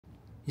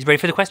You ready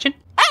for the question?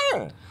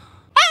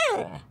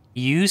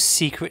 You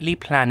secretly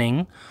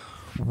planning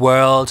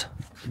world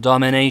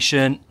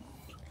domination?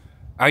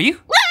 Are you?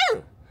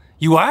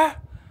 You are?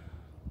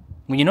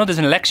 Well, you know there's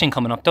an election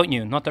coming up, don't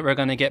you? Not that we're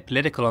going to get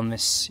political on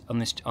this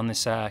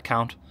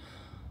count,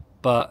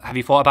 but have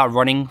you thought about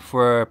running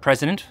for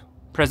president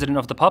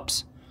of the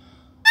pups?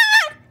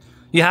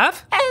 You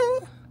have?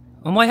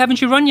 And why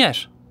haven't you run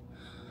yet?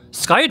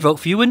 Sky would vote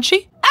for you, wouldn't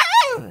she?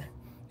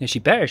 Yeah, she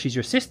better. She's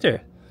your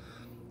sister.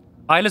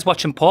 Isla's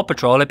watching Paw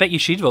Patrol. I bet you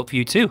she'd vote for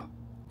you too.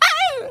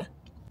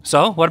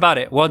 So, what about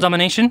it? World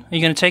domination? Are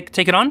you going to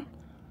take it on?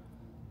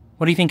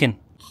 What are you thinking?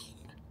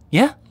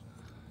 Yeah?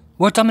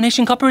 World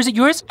domination, Copper, is it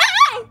yours?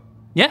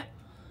 Yeah?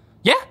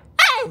 Yeah?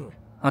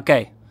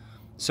 Okay.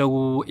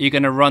 So, you're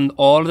going to run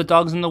all of the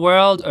dogs in the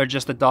world or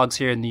just the dogs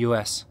here in the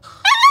US?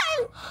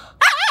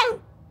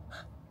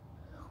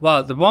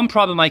 Well, the one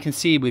problem I can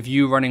see with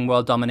you running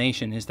world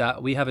domination is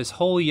that we have this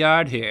whole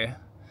yard here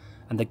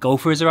and the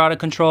gophers are out of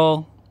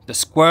control, the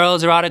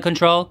squirrels are out of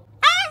control.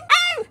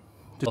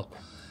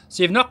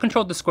 So you've not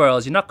controlled the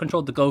squirrels, you've not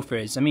controlled the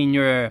gophers. I mean,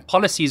 your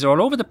policies are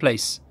all over the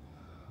place.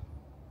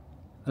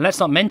 And let's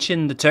not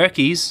mention the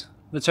turkeys.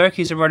 The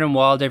turkeys are running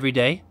wild every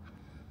day.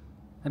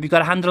 Have you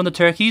got a handle on the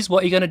turkeys?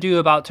 What are you going to do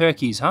about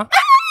turkeys, huh?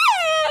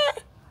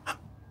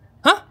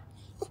 Huh?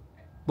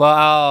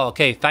 Well,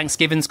 okay,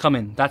 Thanksgiving's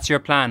coming. That's your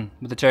plan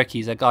with the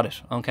turkeys. I got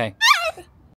it. Okay.